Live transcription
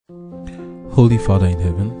Holy Father in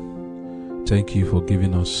heaven, thank you for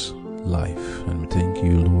giving us life, and we thank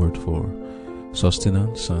you, Lord, for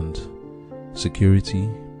sustenance and security,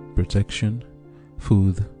 protection,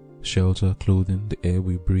 food, shelter, clothing, the air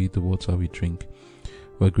we breathe, the water we drink.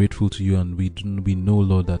 We're grateful to you, and we know,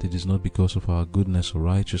 Lord, that it is not because of our goodness or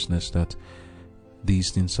righteousness that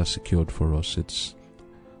these things are secured for us. It's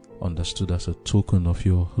understood as a token of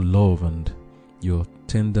your love and your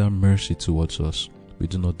tender mercy towards us. We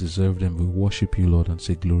do not deserve them. We worship you, Lord, and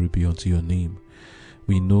say glory be unto your name.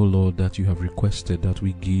 We know, Lord, that you have requested that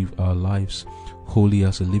we give our lives wholly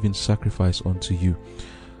as a living sacrifice unto you.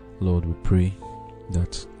 Lord, we pray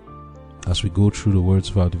that as we go through the words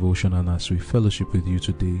of our devotion and as we fellowship with you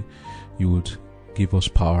today, you would give us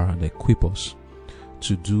power and equip us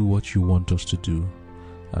to do what you want us to do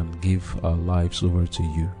and give our lives over to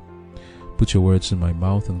you. Put your words in my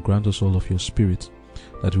mouth and grant us all of your spirit,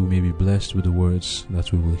 that we may be blessed with the words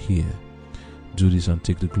that we will hear. Do this and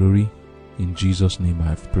take the glory. In Jesus' name I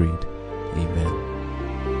have prayed. Amen.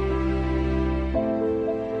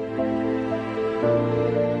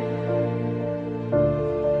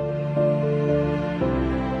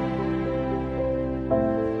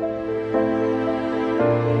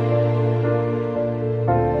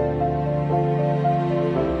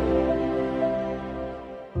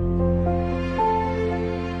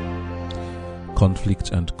 Conflict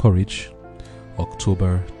and Courage,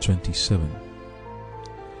 October 27.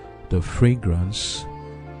 The fragrance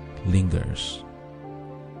lingers.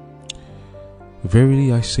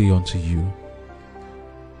 Verily I say unto you,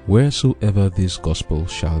 wheresoever this gospel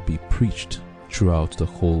shall be preached throughout the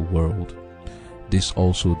whole world, this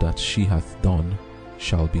also that she hath done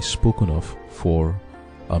shall be spoken of for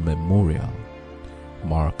a memorial.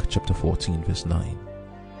 Mark chapter 14 verse 9.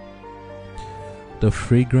 The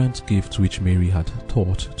fragrant gift which Mary had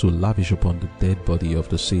thought to lavish upon the dead body of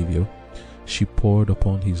the Saviour, she poured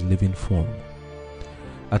upon his living form.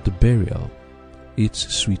 At the burial,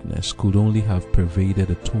 its sweetness could only have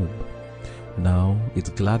pervaded a tomb. Now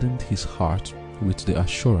it gladdened his heart with the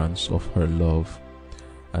assurance of her love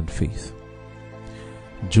and faith.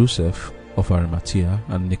 Joseph of Arimathea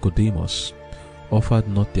and Nicodemus offered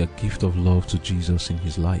not their gift of love to Jesus in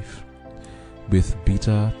his life. With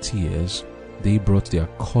bitter tears, they brought their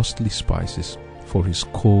costly spices for his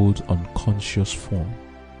cold, unconscious form.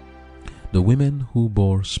 The women who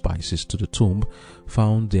bore spices to the tomb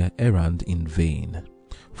found their errand in vain,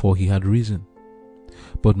 for he had risen.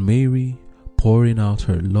 But Mary, pouring out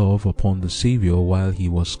her love upon the Saviour while he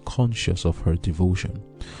was conscious of her devotion,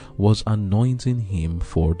 was anointing him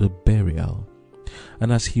for the burial.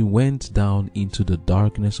 And as he went down into the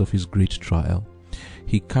darkness of his great trial,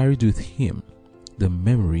 he carried with him the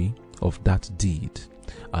memory of that deed,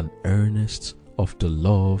 an earnest of the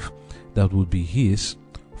love that would be his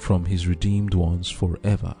from his redeemed ones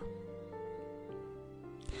forever.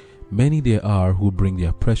 Many there are who bring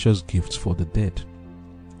their precious gifts for the dead.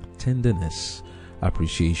 Tenderness,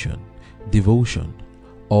 appreciation, devotion,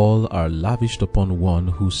 all are lavished upon one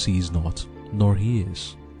who sees not nor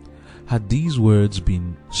hears. Had these words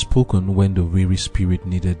been spoken when the weary spirit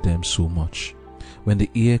needed them so much, when the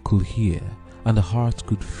ear could hear and the heart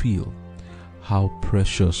could feel, how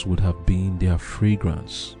precious would have been their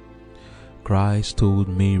fragrance. Christ told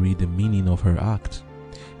Mary the meaning of her act.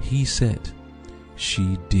 He said,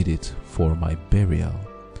 "She did it for my burial."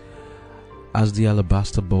 As the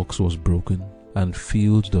alabaster box was broken and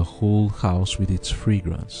filled the whole house with its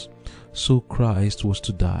fragrance, so Christ was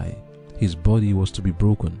to die. His body was to be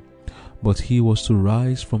broken, but he was to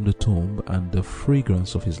rise from the tomb, and the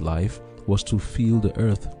fragrance of his life was to fill the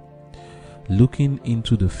earth. Looking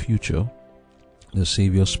into the future, the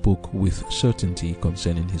Saviour spoke with certainty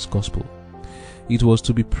concerning his gospel. It was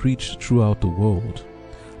to be preached throughout the world,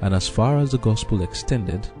 and as far as the gospel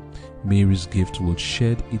extended, Mary's gift would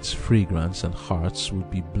shed its fragrance and hearts would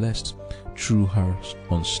be blessed through her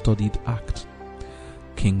unstudied act.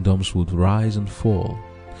 Kingdoms would rise and fall.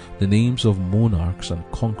 The names of monarchs and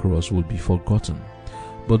conquerors would be forgotten,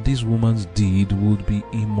 but this woman's deed would be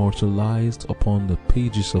immortalized upon the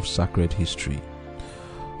pages of sacred history.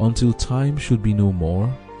 Until time should be no more,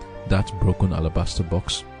 that broken alabaster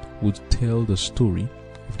box would tell the story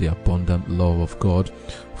of the abundant love of God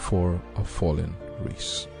for a fallen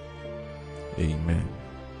race. Amen.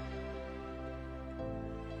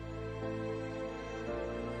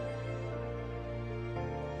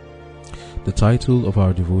 The title of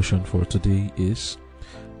our devotion for today is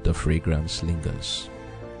The Fragrance Lingers.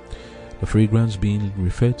 The fragrance being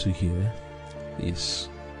referred to here is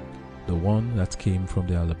the one that came from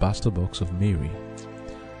the alabaster box of Mary.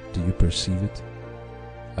 Do you perceive it?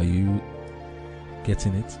 Are you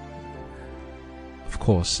getting it?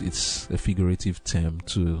 course, it's a figurative term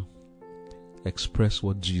to express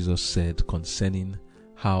what Jesus said concerning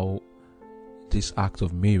how this act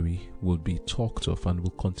of Mary will be talked of and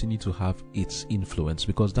will continue to have its influence,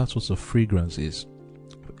 because that's what a fragrance is.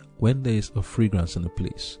 When there is a fragrance in a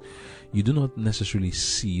place, you do not necessarily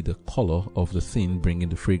see the color of the thing bringing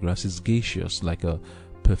the fragrance. It's gaseous, like a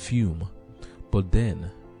perfume, but then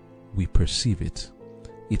we perceive it.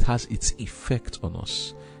 It has its effect on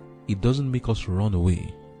us. It doesn't make us run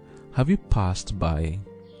away. Have you passed by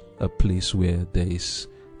a place where there is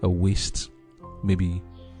a waste? Maybe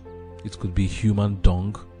it could be human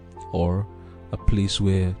dung, or a place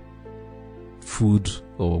where food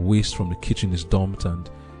or waste from the kitchen is dumped, and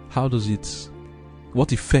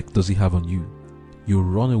what effect does it have on you? You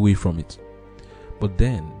run away from it. But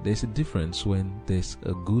then there's a difference when there's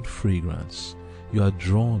a good fragrance. You are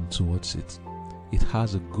drawn towards it. It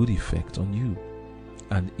has a good effect on you,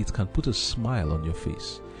 and it can put a smile on your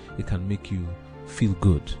face. It can make you feel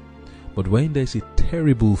good. But when there's a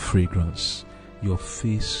terrible fragrance, your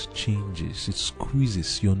face changes. It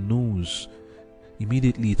squeezes your nose.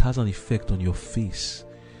 Immediately it has an effect on your face.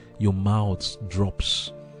 Your mouth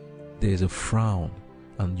drops. There's a frown,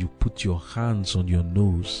 and you put your hands on your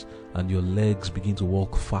nose, and your legs begin to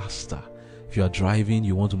walk faster. If you are driving,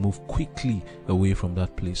 you want to move quickly away from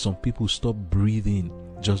that place. Some people stop breathing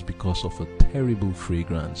just because of a terrible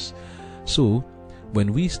fragrance. So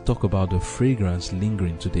when we talk about the fragrance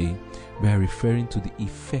lingering today, we are referring to the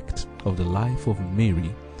effect of the life of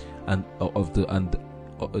Mary, and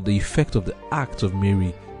the effect of the act of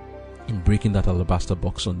Mary in breaking that alabaster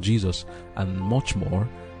box on Jesus, and much more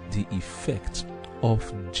the effect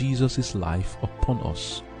of Jesus' life upon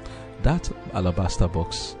us. That alabaster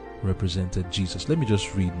box represented Jesus. Let me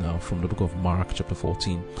just read now from the book of Mark chapter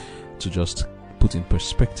 14 to just put in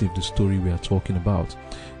perspective the story we are talking about.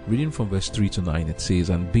 Reading from verse 3 to 9, it says,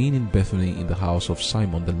 "And being in Bethany in the house of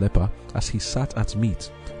Simon the leper, as he sat at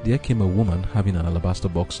meat, there came a woman having an alabaster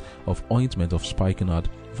box of ointment of spikenard,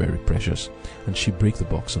 very precious. And she brake the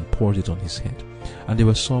box and poured it on his head. And there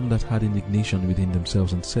were some that had indignation within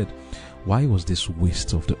themselves, and said, Why was this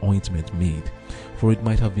waste of the ointment made? For it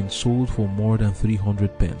might have been sold for more than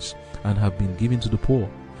 300 pence, and have been given to the poor.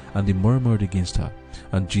 And they murmured against her.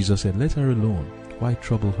 And Jesus said, Let her alone. Why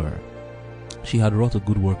trouble her? She had wrought a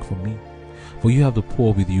good work for me. For you have the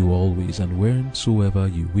poor with you always, and wheresoever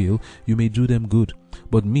you will, you may do them good.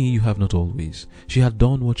 But me you have not always. She had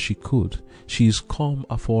done what she could. She is come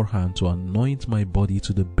aforehand to anoint my body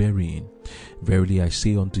to the burying. Verily I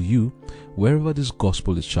say unto you, wherever this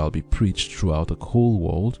gospel shall be preached throughout the whole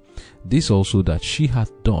world, this also that she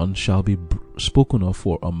hath done shall be spoken of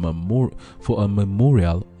for a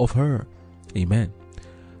memorial of her. Amen."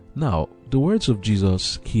 Now, the words of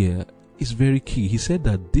Jesus here is very key. He said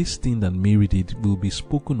that this thing that Mary did will be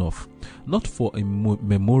spoken of, not for a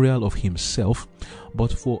memorial of himself,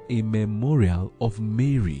 but for a memorial of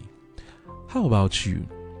Mary. How about you?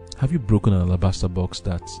 Have you broken an alabaster box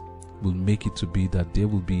that will make it to be that there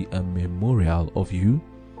will be a memorial of you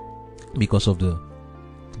because of the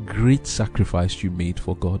great sacrifice you made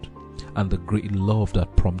for God and the great love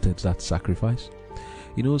that prompted that sacrifice?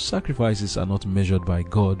 You know, sacrifices are not measured by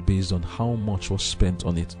God based on how much was spent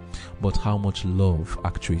on it, but how much love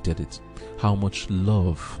actuated it, how much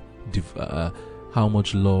love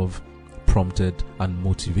prompted and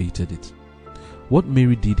motivated it. What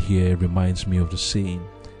Mary did here reminds me of the saying,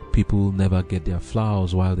 people never get their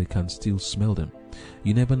flowers while they can still smell them.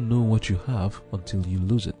 You never know what you have until you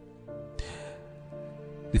lose it.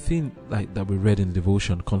 The thing that we read in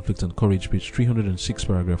Devotion, Conflict and Courage, page 306,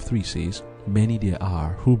 paragraph 3 says, "Many there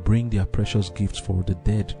are who bring their precious gifts for the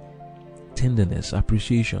dead. Tenderness,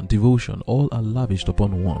 appreciation, devotion, all are lavished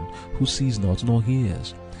upon one who sees not nor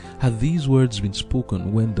hears." Had these words been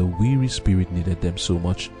spoken when the weary spirit needed them so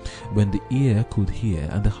much, when the ear could hear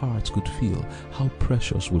and the heart could feel, how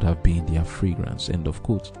precious would have been their fragrance. End of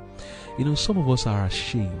quote. You know, some of us are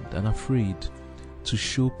ashamed and afraid to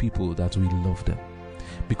show people that we love them,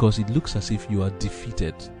 because it looks as if you are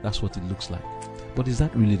defeated. That's what it looks like. But is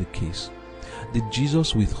that really the case? Did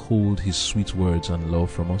Jesus withhold his sweet words and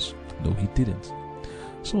love from us? No, he didn't.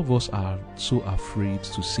 Some of us are so afraid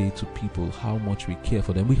to say to people how much we care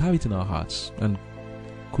for them. We have it in our hearts, and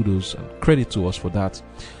kudos and credit to us for that.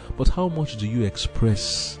 But how much do you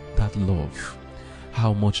express that love?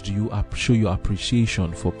 How much do you show your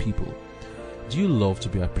appreciation for people? Do you love to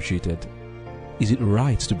be appreciated? Is it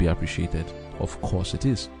right to be appreciated? Of course it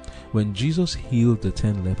is. When Jesus healed the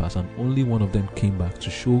 10 lepers and only one of them came back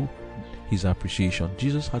to show his appreciation,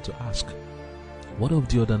 Jesus had to ask, "What of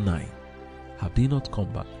the other 9? Have they not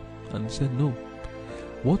come back?" And he said, "No."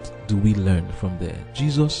 What do we learn from there?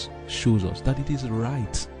 Jesus shows us that it is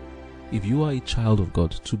right, if you are a child of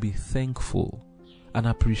God, to be thankful and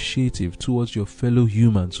appreciative towards your fellow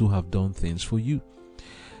humans who have done things for you.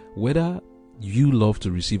 Whether you love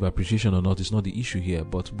to receive appreciation or not is not the issue here,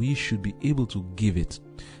 but we should be able to give it.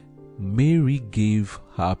 Mary gave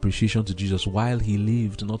her appreciation to Jesus while he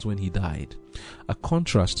lived, not when he died. A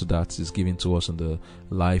contrast to that is given to us in the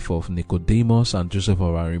life of Nicodemus and Joseph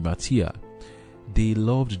of Arimathea. They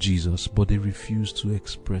loved Jesus, but they refused to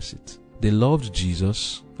express it. They loved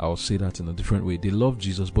Jesus, I'll say that in a different way. They loved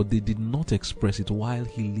Jesus, but they did not express it while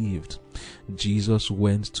he lived. Jesus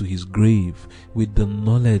went to his grave with the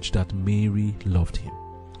knowledge that Mary loved him,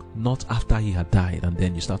 not after he had died, and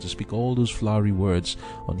then you start to speak all those flowery words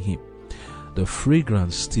on him. The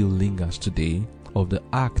fragrance still lingers today of the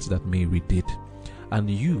act that Mary did, and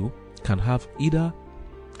you can have either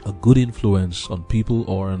a good influence on people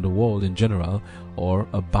or on the world in general, or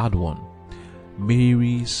a bad one.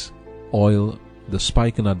 Mary's oil, the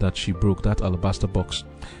spikenard that she broke, that alabaster box,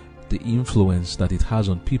 the influence that it has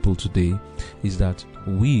on people today is that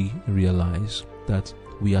we realize that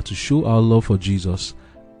we are to show our love for Jesus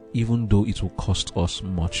even though it will cost us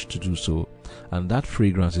much to do so, and that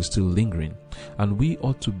fragrance is still lingering, and we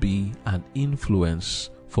ought to be an influence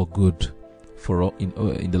for good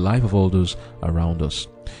in the life of all those around us.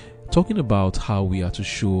 Talking about how we are to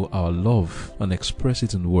show our love and express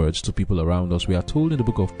it in words to people around us, we are told in the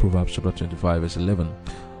book of Proverbs chapter 25 verse 11,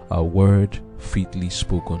 a word fitly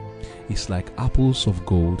spoken is like apples of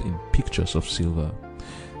gold in pictures of silver.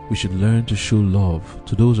 We should learn to show love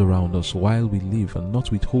to those around us while we live and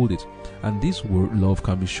not withhold it. And this word love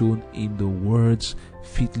can be shown in the words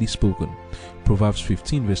fitly spoken. Proverbs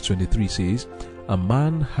 15 verse 23 says, a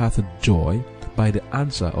man hath joy by the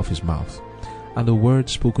answer of his mouth, and the word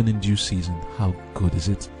spoken in due season, how good is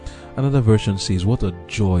it? Another version says, what a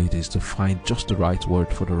joy it is to find just the right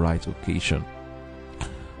word for the right occasion.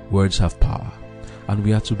 Words have power, and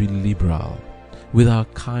we are to be liberal with our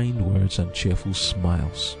kind words and cheerful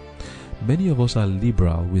smiles. Many of us are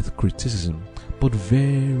liberal with criticism, but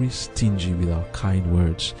very stingy with our kind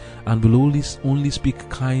words, and will only speak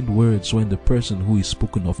kind words when the person who is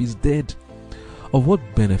spoken of is dead. Of what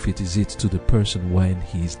benefit is it to the person when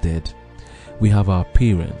he is dead? We have our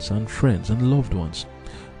parents and friends and loved ones,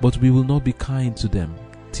 but we will not be kind to them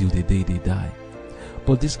till the day they die.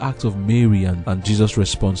 But this act of Mary and Jesus'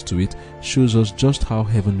 response to it shows us just how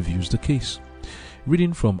heaven views the case.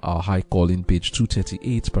 Reading from our High Calling, page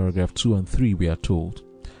 238, paragraph 2 and 3, we are told,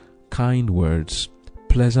 kind words,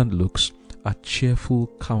 pleasant looks, a cheerful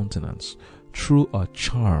countenance throw a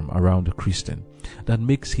charm around a Christian that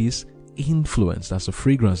makes his influence, that's a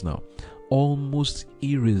fragrance now, almost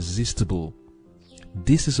irresistible.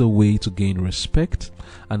 This is a way to gain respect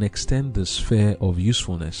and extend the sphere of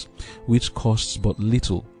usefulness, which costs but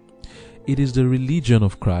little. It is the religion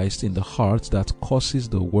of Christ in the heart that causes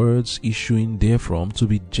the words issuing therefrom to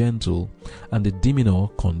be gentle and the demeanor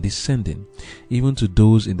condescending, even to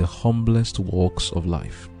those in the humblest walks of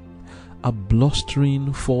life. A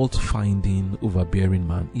blustering, fault-finding, overbearing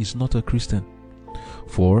man is not a Christian,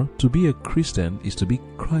 for to be a Christian is to be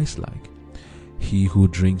Christ-like. He who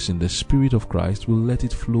drinks in the Spirit of Christ will let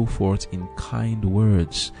it flow forth in kind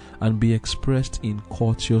words and be expressed in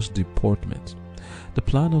courteous deportment. The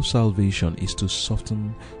plan of salvation is to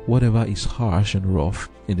soften whatever is harsh and rough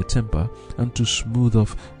in the temper, and to smooth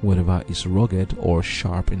off whatever is rugged or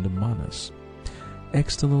sharp in the manners.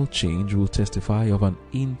 External change will testify of an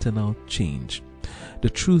internal change. The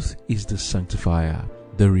truth is the sanctifier,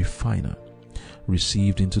 the refiner.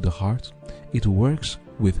 Received into the heart, it works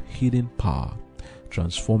with hidden power,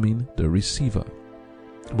 transforming the receiver.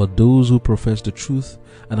 But those who profess the truth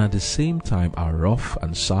and at the same time are rough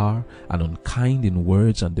and sour and unkind in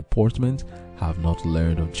words and deportment have not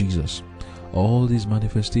learned of Jesus. All these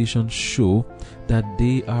manifestations show that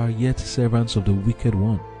they are yet servants of the wicked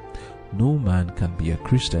one. No man can be a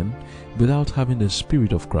Christian without having the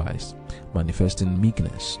Spirit of Christ, manifesting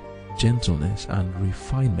meekness, gentleness, and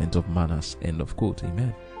refinement of manners. End of quote.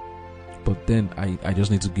 Amen. But then I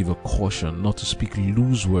just need to give a caution not to speak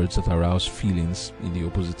loose words that arouse feelings in the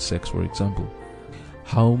opposite sex, for example.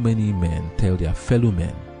 How many men tell their fellow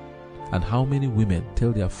men, and how many women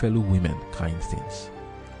tell their fellow women kind things?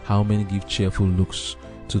 How many give cheerful looks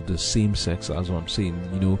to the same sex? As I'm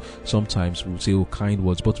saying, sometimes we'll say, kind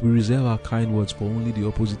words, but we reserve our kind words for only the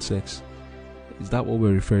opposite sex. Is that what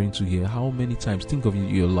we're referring to here? How many times, think of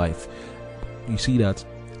your life, you see that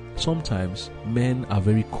sometimes men are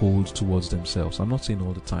very cold towards themselves. I'm not saying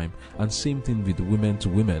all the time. And same thing with women to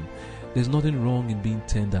women. There's nothing wrong in being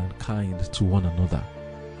tender and kind to one another.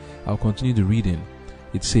 I'll continue the reading.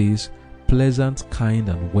 It says, pleasant, kind,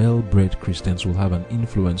 and well-bred Christians will have an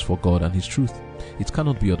influence for God and His truth. It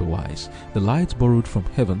cannot be otherwise. The light borrowed from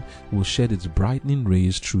heaven will shed its brightening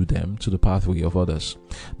rays through them to the pathway of others.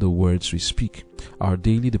 The words we speak, our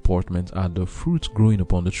daily deportment, are the fruit growing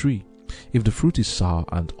upon the tree. If the fruit is sour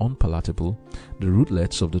and unpalatable, the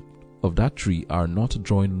rootlets of that tree are not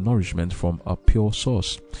drawing nourishment from a pure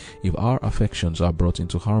source. If our affections are brought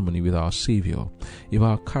into harmony with our Saviour, if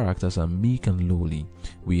our characters are meek and lowly,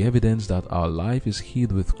 we evidence that our life is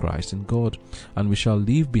hid with Christ in God, and we shall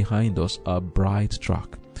leave behind us a bright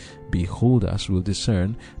track. Beholders will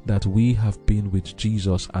discern that we have been with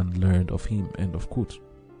Jesus and learned of Him. End of quote.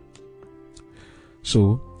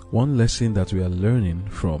 So, one lesson that we are learning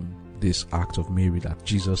from this act of Mary, that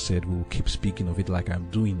Jesus said we will keep speaking of it like I'm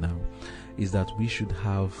doing now, is that we should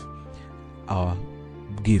have our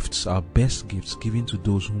gifts, our best gifts, given to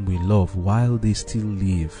those whom we love while they still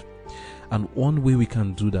live. And one way we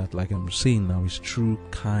can do that, like I'm saying now, is through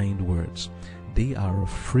kind words. They are a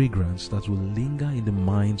fragrance that will linger in the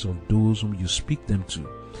minds of those whom you speak them to,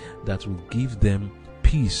 that will give them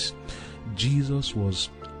peace. Jesus was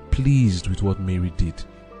pleased with what Mary did.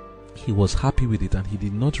 He was happy with it, and He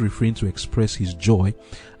did not refrain to express His joy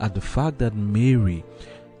at the fact that Mary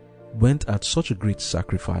went at such a great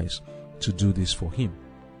sacrifice to do this for Him.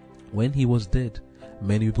 When He was dead,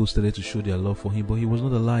 many people started to show their love for Him, but He was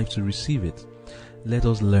not alive to receive it. Let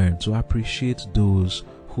us learn to appreciate those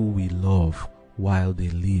who we love while they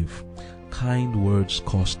live. Kind words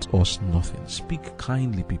cost us nothing. Speak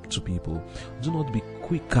kindly to people. Do not be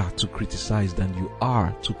quicker to criticize than you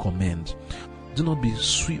are to commend. Do not be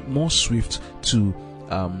more swift to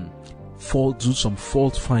do some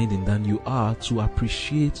fault finding than you are to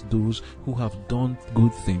appreciate those who have done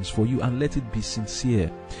good things for you, and let it be sincere.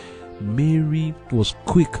 Mary was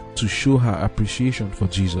quick to show her appreciation for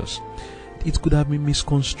Jesus. It could have been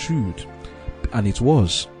misconstrued, and it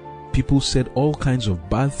was. People said all kinds of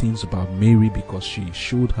bad things about Mary because she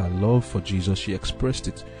showed her love for Jesus. She expressed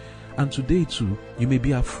it. And today too, you may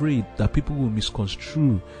be afraid that people will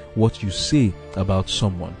misconstrue what you say about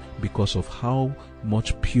someone because of how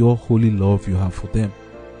much pure holy love you have for them.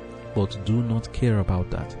 But do not care about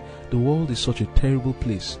that. The world is such a terrible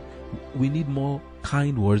place. We need more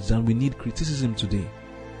kind words than we need criticism today.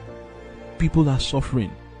 People are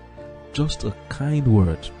suffering. Just a kind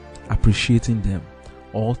word, appreciating them,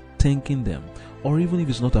 or thanking them, or even if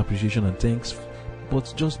it's not appreciation and thanks,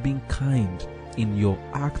 but just being kind in your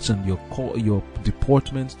acts and your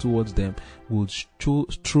deportment towards them will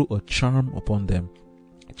throw a charm upon them.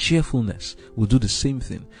 Cheerfulness will do the same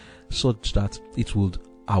thing, such that it will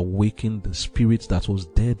awaken the spirit that was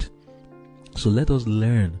dead. So let us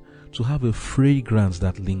learn to have a fragrance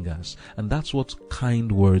that lingers, and that's what kind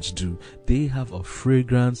words do. They have a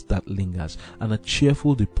fragrance that lingers, and a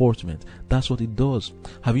cheerful deportment, that's what it does.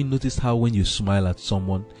 Have you noticed how when you smile at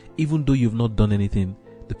someone, even though you've not done anything,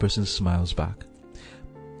 the person smiles back?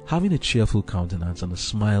 Having a cheerful countenance and a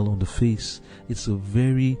smile on the face, it's a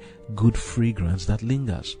very good fragrance that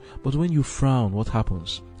lingers. But when you frown, what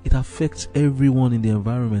happens? It affects everyone in the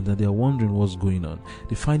environment, and they are wondering what's going on.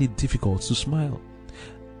 They find it difficult to smile.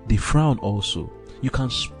 They frown also. You can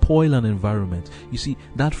spoil an environment. You see,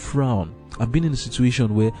 that frown, I've been in a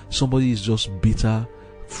situation where somebody is just bitter,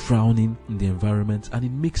 frowning in the environment, and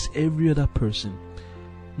it makes every other person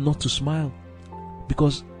not to smile,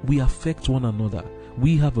 because we affect one another.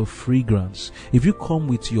 We have a fragrance. If you come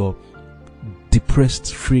with your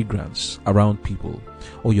depressed fragrance around people,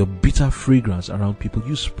 or your bitter fragrance around people,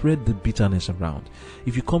 you spread the bitterness around.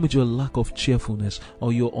 If you come with your lack of cheerfulness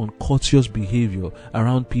or your uncourteous behavior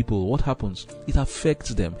around people, what happens? It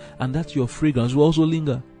affects them, and that your fragrance will also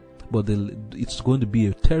linger. But it's going to be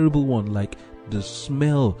a terrible one, like the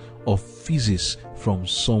smell of feces from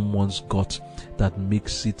someone's gut that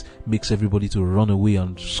makes everybody to run away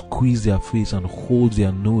and squeeze their face and hold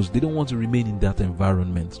their nose. They don't want to remain in that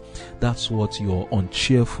environment. That's what your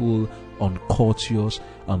uncheerful, uncourteous,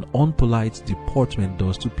 and unpolite deportment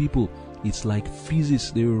does to people. It's like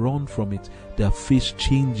feces. They run from it. Their face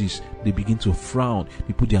changes. They begin to frown.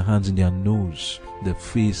 They put their hands in their nose. The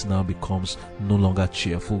face now becomes no longer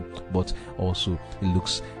cheerful, but also it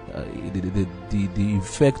looks the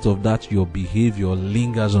effect of that, your behavior,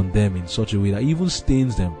 lingers on them in such a way that even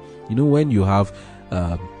stains them. You know, when you have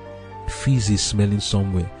feces smelling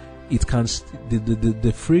somewhere, it can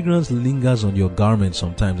the fragrance lingers on your garment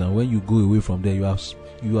sometimes, and when you go away from there,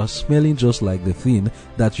 you are smelling just like the thing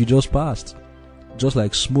that you just passed. Just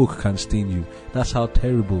like smoke can stain you. That's how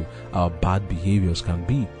terrible our bad behaviors can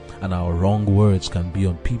be, and our wrong words can be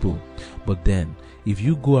on people. But then, if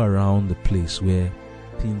you go around the place where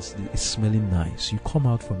things is smelling nice, you come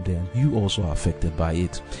out from there and you also are affected by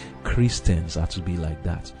it. Christians are to be like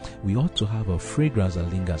that. We ought to have a fragrance that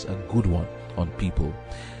lingers, a good one, on people.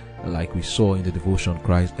 Like we saw in the devotion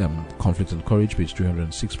Christ, Conflict and Courage, page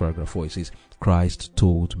 306, paragraph 4, it says, Christ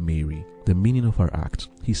told Mary the meaning of her act.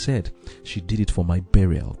 He said, she did it for my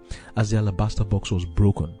burial. As the alabaster box was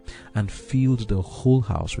broken and filled the whole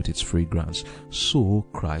house with its fragrance, so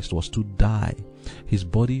Christ was to die. His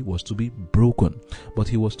body was to be broken, but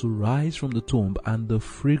he was to rise from the tomb, and the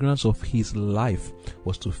fragrance of his life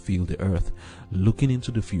was to fill the earth. Looking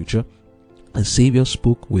into the future, the Saviour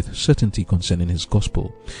spoke with certainty concerning his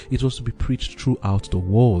gospel. It was to be preached throughout the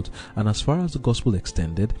world, and as far as the gospel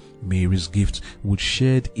extended, Mary's gift would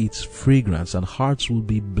shed its fragrance, and hearts would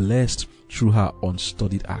be blessed through her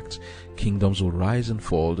unstudied act. Kingdoms will rise and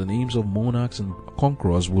fall, the names of monarchs and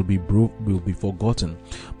conquerors will be forgotten,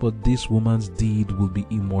 but this woman's deed will be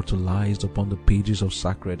immortalized upon the pages of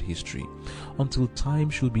sacred history. Until time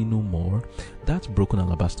should be no more, that broken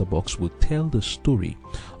alabaster box will tell the story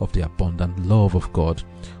of the abundant love of God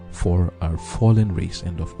for our fallen race.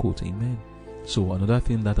 End of quote. Amen. So another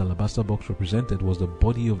thing that alabaster box represented was the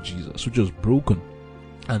body of Jesus, which was broken.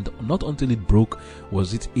 And not until it broke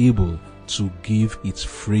was it able to give its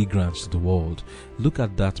fragrance to the world. Look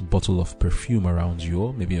at that bottle of perfume around you,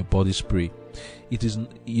 or maybe a body spray. It is,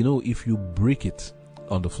 if you break it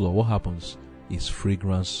on the floor, what happens? Its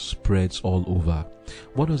fragrance spreads all over.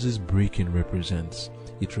 What does this breaking represent?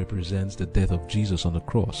 It represents the death of Jesus on the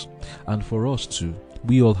cross. And for us too,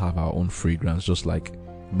 we all have our own fragrance, just like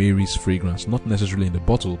Mary's fragrance, not necessarily in the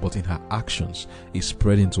bottle, but in her actions, is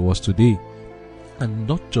spreading to us today. And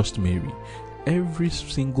not just Mary. Every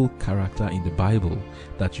single character in the Bible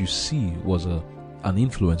that you see was an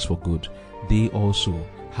influence for good. They also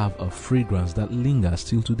have a fragrance that lingers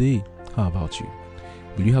till today. How about you?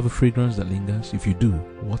 Will you have a fragrance that lingers? If you do,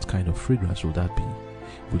 what kind of fragrance will that be?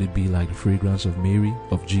 Would it be like the fragrance of Mary,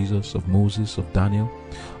 of Jesus, of Moses, of Daniel?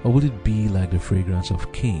 Or would it be like the fragrance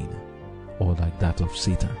of Cain, or like that of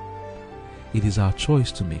Satan? It is our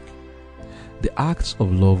choice to make. The acts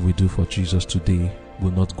of love we do for Jesus today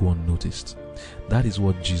will not go unnoticed. That is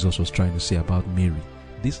what Jesus was trying to say about Mary.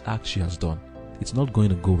 This act she has done, it's not going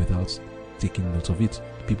to go without taking note of it.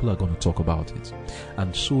 People are going to talk about it.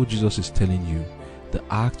 And so Jesus is telling you, the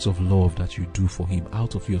acts of love that you do for him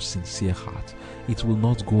out of your sincere heart, it will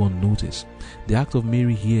not go unnoticed. The act of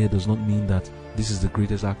Mary here does not mean that this is the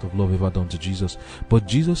greatest act of love ever done to Jesus, but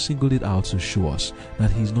Jesus singled it out to show us that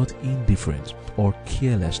he is not indifferent or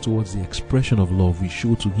careless towards the expression of love we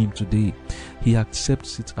show to him today. He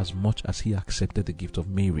accepts it as much as he accepted the gift of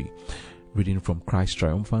Mary. Reading from Christ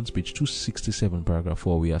Triumphant, page 267, paragraph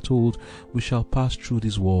 4, we are told, we shall pass through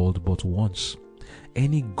this world but once.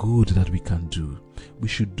 Any good that we can do, we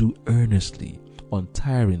should do earnestly,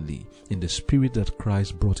 untiringly, in the spirit that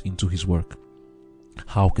Christ brought into his work.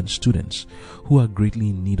 How can students who are greatly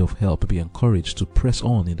in need of help be encouraged to press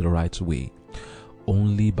on in the right way?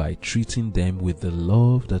 Only by treating them with the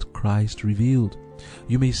love that Christ revealed.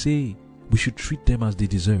 You may say, we should treat them as they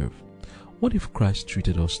deserve. What if Christ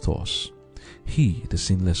treated us thus? He, the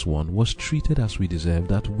sinless one, was treated as we deserve,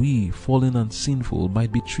 that we, fallen and sinful,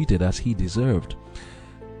 might be treated as he deserved.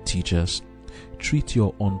 Teachers, treat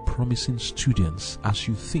your unpromising students as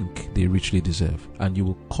you think they richly deserve, and you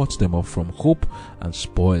will cut them off from hope and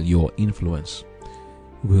spoil your influence.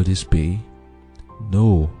 Will this pay?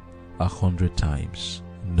 No, 100 times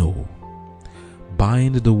no.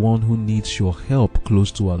 Bind the one who needs your help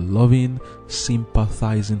close to a loving,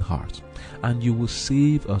 sympathizing heart, and you will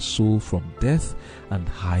save a soul from death and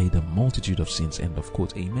hide a multitude of sins. End of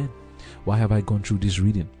quote. Amen. Why have I gone through this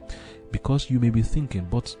reading? Because you may be thinking,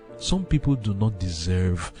 but some people do not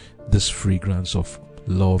deserve this fragrance of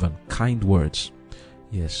love and kind words.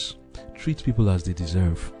 Yes, treat people as they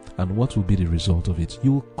deserve. And what will be the result of it?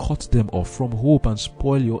 You will cut them off from hope and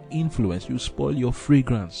spoil your influence. You spoil your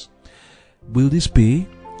fragrance. Will this pay?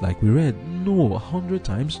 Like we read, no. 100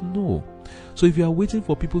 times no. So if you are waiting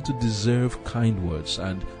for people to deserve kind words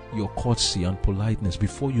and your courtesy and politeness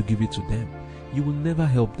before you give it to them, you will never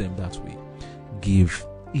help them that way. Give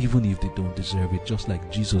even if they don't deserve it, just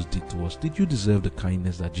like Jesus did to us. Did you deserve the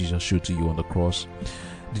kindness that Jesus showed to you on the cross?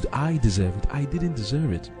 Did I deserve it? I didn't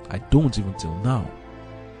deserve it. I don't even till now.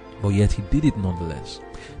 But yet he did it nonetheless.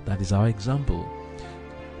 That is our example.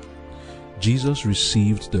 Jesus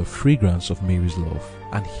received the fragrance of Mary's love,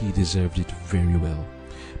 and he deserved it very well.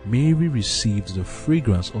 Mary received the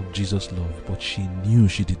fragrance of Jesus' love, but she knew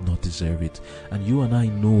she did not deserve it. And you and I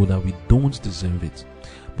know that we don't deserve it.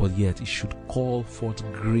 But yet it should call forth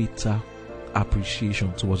greater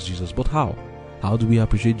appreciation towards Jesus. But how? How do we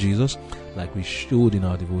appreciate Jesus? Like we showed in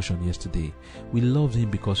our devotion yesterday. We loved him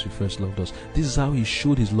because he first loved us. This is how he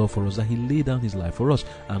showed his love for us, that he laid down his life for us.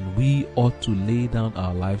 And we ought to lay down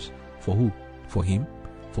our lives for who? For him?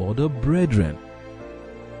 For the brethren.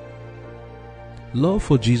 Love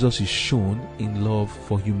for Jesus is shown in love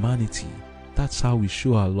for humanity. That's how we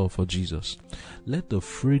show our love for Jesus. Let the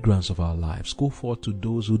fragrance of our lives go forth to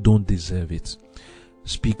those who don't deserve it.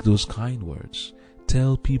 Speak those kind words.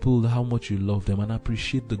 Tell people how much you love them and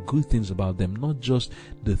appreciate the good things about them, not just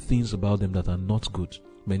the things about them that are not good.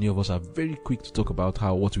 Many of us are very quick to talk about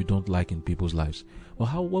what we don't like in people's lives. Or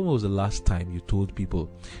when was the last time you told people,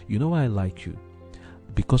 you know why I like you?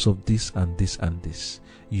 Because of this and this and this.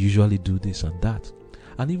 You usually do this and that.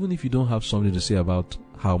 And even if you don't have something to say about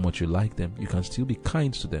how much you like them, you can still be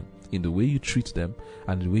kind to them in the way you treat them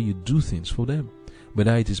and the way you do things for them.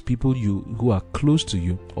 Whether it is people who are close to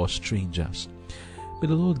you or strangers. May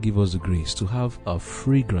the Lord give us the grace to have a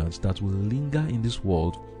fragrance that will linger in this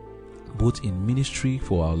world, both in ministry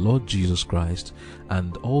for our Lord Jesus Christ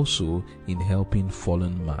and also in helping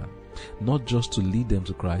fallen man. Not just to lead them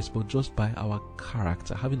to Christ, but just by our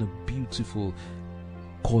character, having a beautiful,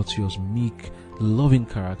 courteous, meek, loving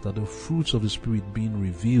character, the fruits of the Spirit being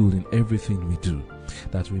revealed in everything we do,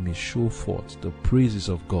 that we may show forth the praises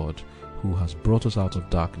of God who has brought us out of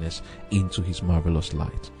darkness into his marvelous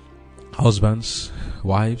light. Husbands,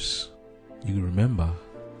 wives, you remember,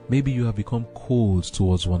 maybe you have become cold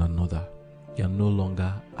towards one another. You are no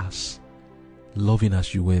longer as loving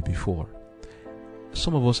as you were before.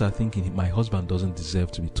 Some of us are thinking, my husband doesn't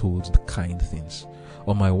deserve to be told the kind things,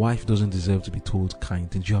 or my wife doesn't deserve to be told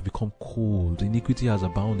kind things. You have become cold. Iniquity has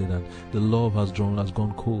abounded and the love has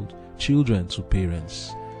gone cold. Children to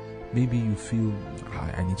parents. Maybe you feel,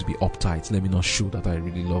 I need to be uptight. Let me not show that I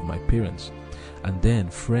really love my parents. And then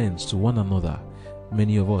friends to one another.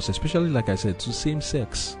 Many of us, especially like I said, to same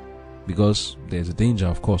sex. Because there's a danger,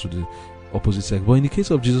 of course, with the opposite sex. But in the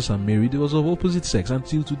case of Jesus and Mary, there was of opposite sex.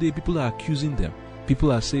 Until today, people are accusing them.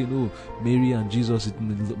 People are saying, oh, Mary and Jesus,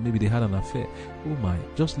 maybe they had an affair. Oh my,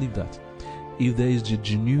 just leave that. If there is the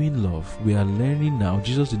genuine love, we are learning now,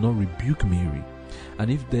 Jesus did not rebuke Mary. And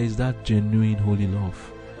if there is that genuine holy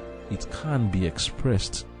love, it can be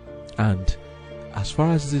expressed. And as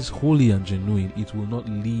far as it is holy and genuine, it will not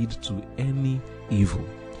lead to any evil.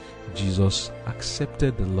 Jesus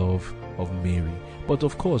accepted the love of Mary. But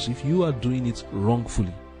of course, if you are doing it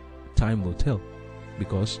wrongfully, time will tell.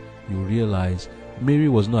 Because you realize Mary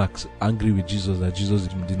was not angry with Jesus that Jesus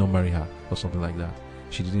did not marry her or something like that.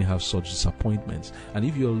 She didn't have such disappointments. And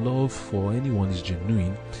if your love for anyone is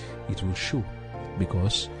genuine, it will show.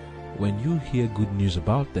 Because when you hear good news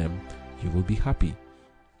about them, you will be happy.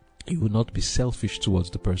 You will not be selfish towards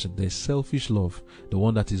the person. There's selfish love, the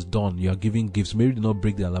one that is done. You are giving gifts. Mary did not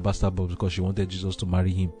break the alabaster box because she wanted Jesus to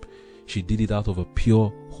marry him. She did it out of a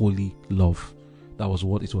pure, holy love. That was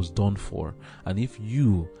what it was done for. And if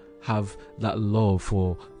you have that love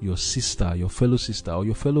for your sister, your fellow sister, or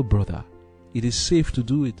your fellow brother, it is safe to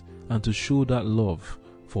do it and to show that love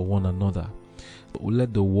for one another. But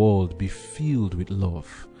let the world be filled with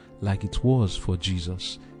love like it was for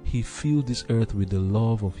Jesus. He filled this earth with the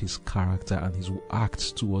love of his character and his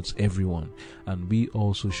acts towards everyone. And we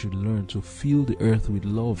also should learn to fill the earth with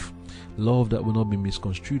love. Love that will not be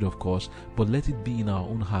misconstrued, of course, but let it be in our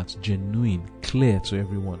own hearts, genuine, clear to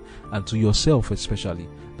everyone, and to yourself especially,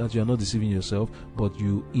 that you are not deceiving yourself, but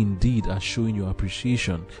you indeed are showing your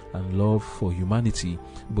appreciation and love for humanity,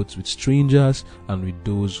 both with strangers and with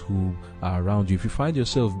those who are around you. If you find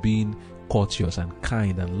yourself being courteous and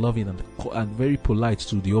kind and loving and very polite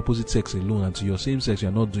to the opposite sex alone, and to your same sex you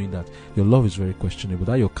are not doing that, your love is very questionable.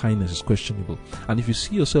 That your kindness is questionable. And if you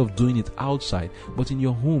see yourself doing it outside, but in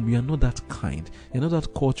your home you are not that kind, you're not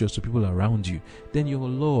that courteous to people around you, then your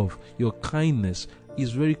love, your kindness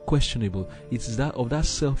is very questionable. It's that of that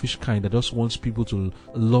selfish kind that just wants people to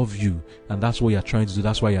love you, and that's what you're trying to do.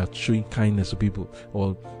 That's why you're showing kindness to people.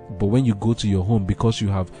 But when you go to your home, because you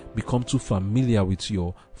have become too familiar with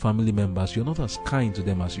your family members, you're not as kind to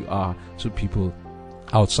them as you are to people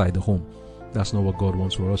outside the home. That's not what God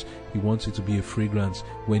wants for us. He wants it to be a fragrance.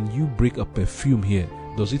 When you break a perfume here,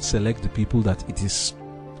 does it select the people that it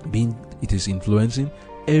is influencing?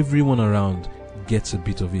 Everyone around gets a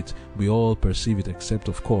bit of it. We all perceive it, except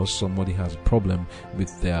of course somebody has a problem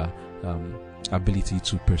with their ability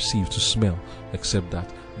to perceive, to smell, except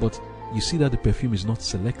that. But you see that the perfume is not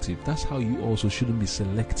selective. That's how you also shouldn't be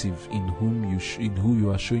selective in who you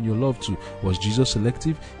are showing your love to. Was Jesus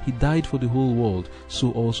selective? He died for the whole world.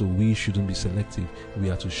 So also we shouldn't be selective. We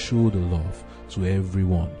are to show the love to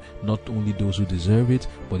everyone, not only those who deserve it,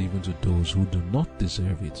 but even to those who do not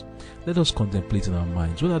deserve it. Let us contemplate in our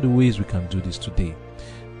minds, what are the ways we can do this today?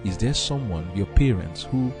 Is there someone, your parents,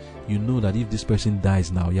 who you know that if this person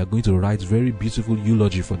dies now, you are going to write very beautiful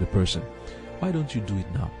eulogy for the person? Why don't you do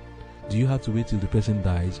it now? Do you have to wait till the person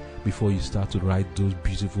dies before you start to write those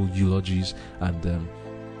beautiful eulogies and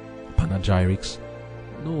panegyrics?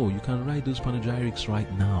 No, you can write those panegyrics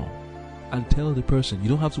right now and tell the person. You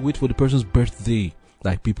don't have to wait for the person's birthday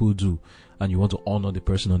like people do and you want to honor the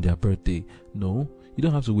person on their birthday. No, you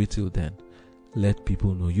don't have to wait till then. Let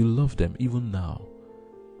people know you love them even now.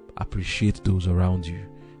 Appreciate those around you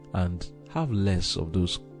and have less of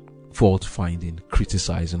those fault-finding,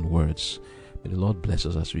 criticizing words. May the Lord bless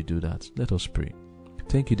us as we do that. Let us pray.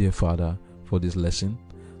 Thank you, dear Father, for this lesson.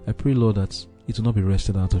 I pray, Lord, that it will not be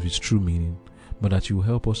wrested out of its true meaning, but that you will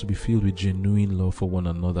help us to be filled with genuine love for one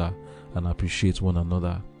another and appreciate one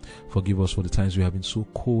another. Forgive us for the times we have been so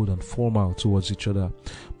cold and formal towards each other,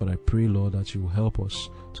 but I pray, Lord, that you will help us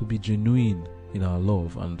to be genuine in our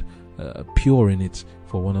love and pure in it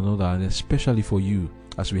for one another, and especially for you,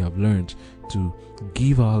 as we have learned to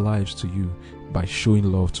give our lives to you by showing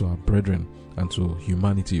love to our brethren and to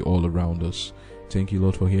humanity all around us. Thank you,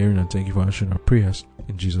 Lord, for hearing, and thank you for answering our prayers.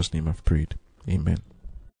 In Jesus' name I've prayed. Amen.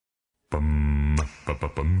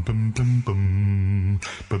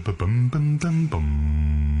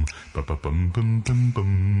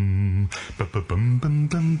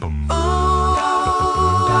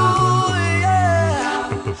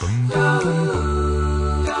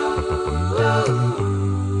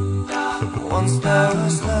 Once there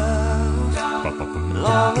was love,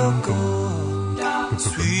 long ago,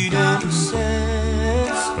 sweet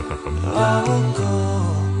innocence, long ago.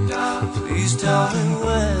 Please tell me,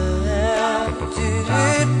 where did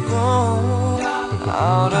it go?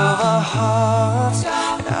 Out of our hearts,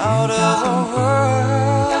 out of the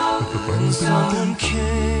world. When someone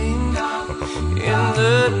came in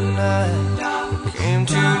the night, came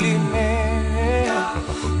to lead me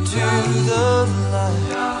to the light.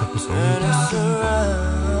 Turn us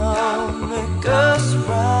around, make us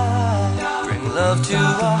right. Bring love to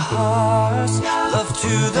our hearts, love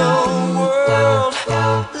to the world.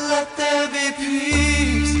 Let there be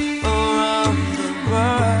peace around the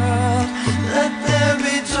world. Let there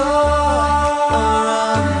be joy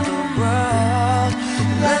around the world.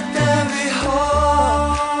 Let there be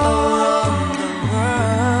hope around the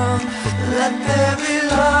world. Let there be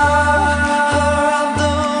love around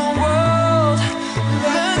the world.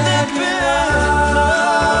 Let there be love.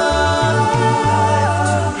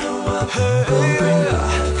 Hey,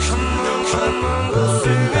 come on, go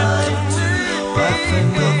sing it to me. I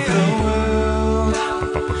think of the world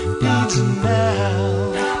needs now.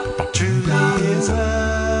 Truly is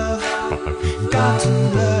love, God's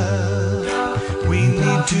love. We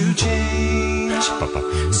need to change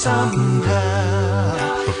somehow.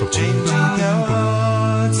 Changing our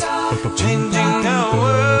hearts, changing our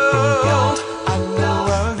world. I know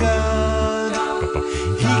our God,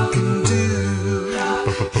 He can do.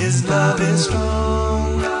 His love is strong,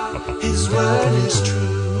 His word is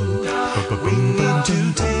true. We need to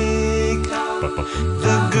take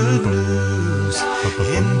the good news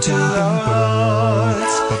into our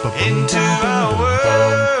hearts, into our world.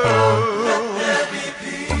 Let there be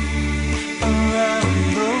peace around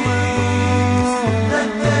the world. Let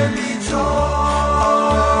there be joy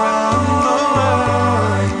around the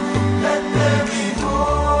world. Let there be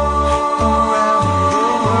hope around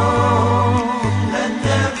the world. Let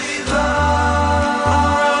there be love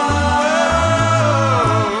around the world.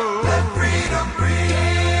 Let freedom breathe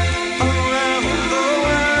around the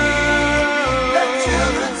world. Let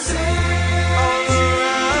children sing all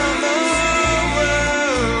around the world.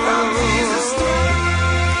 From Jesus' name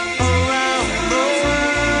around the world.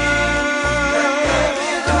 Let there be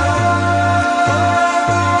love around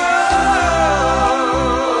the world.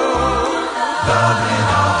 Love in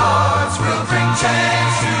our hearts will bring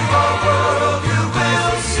change to our world. You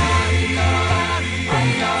will see.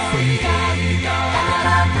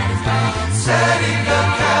 Setting the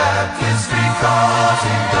captives free,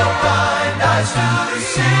 causing the blind eyes to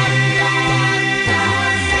see.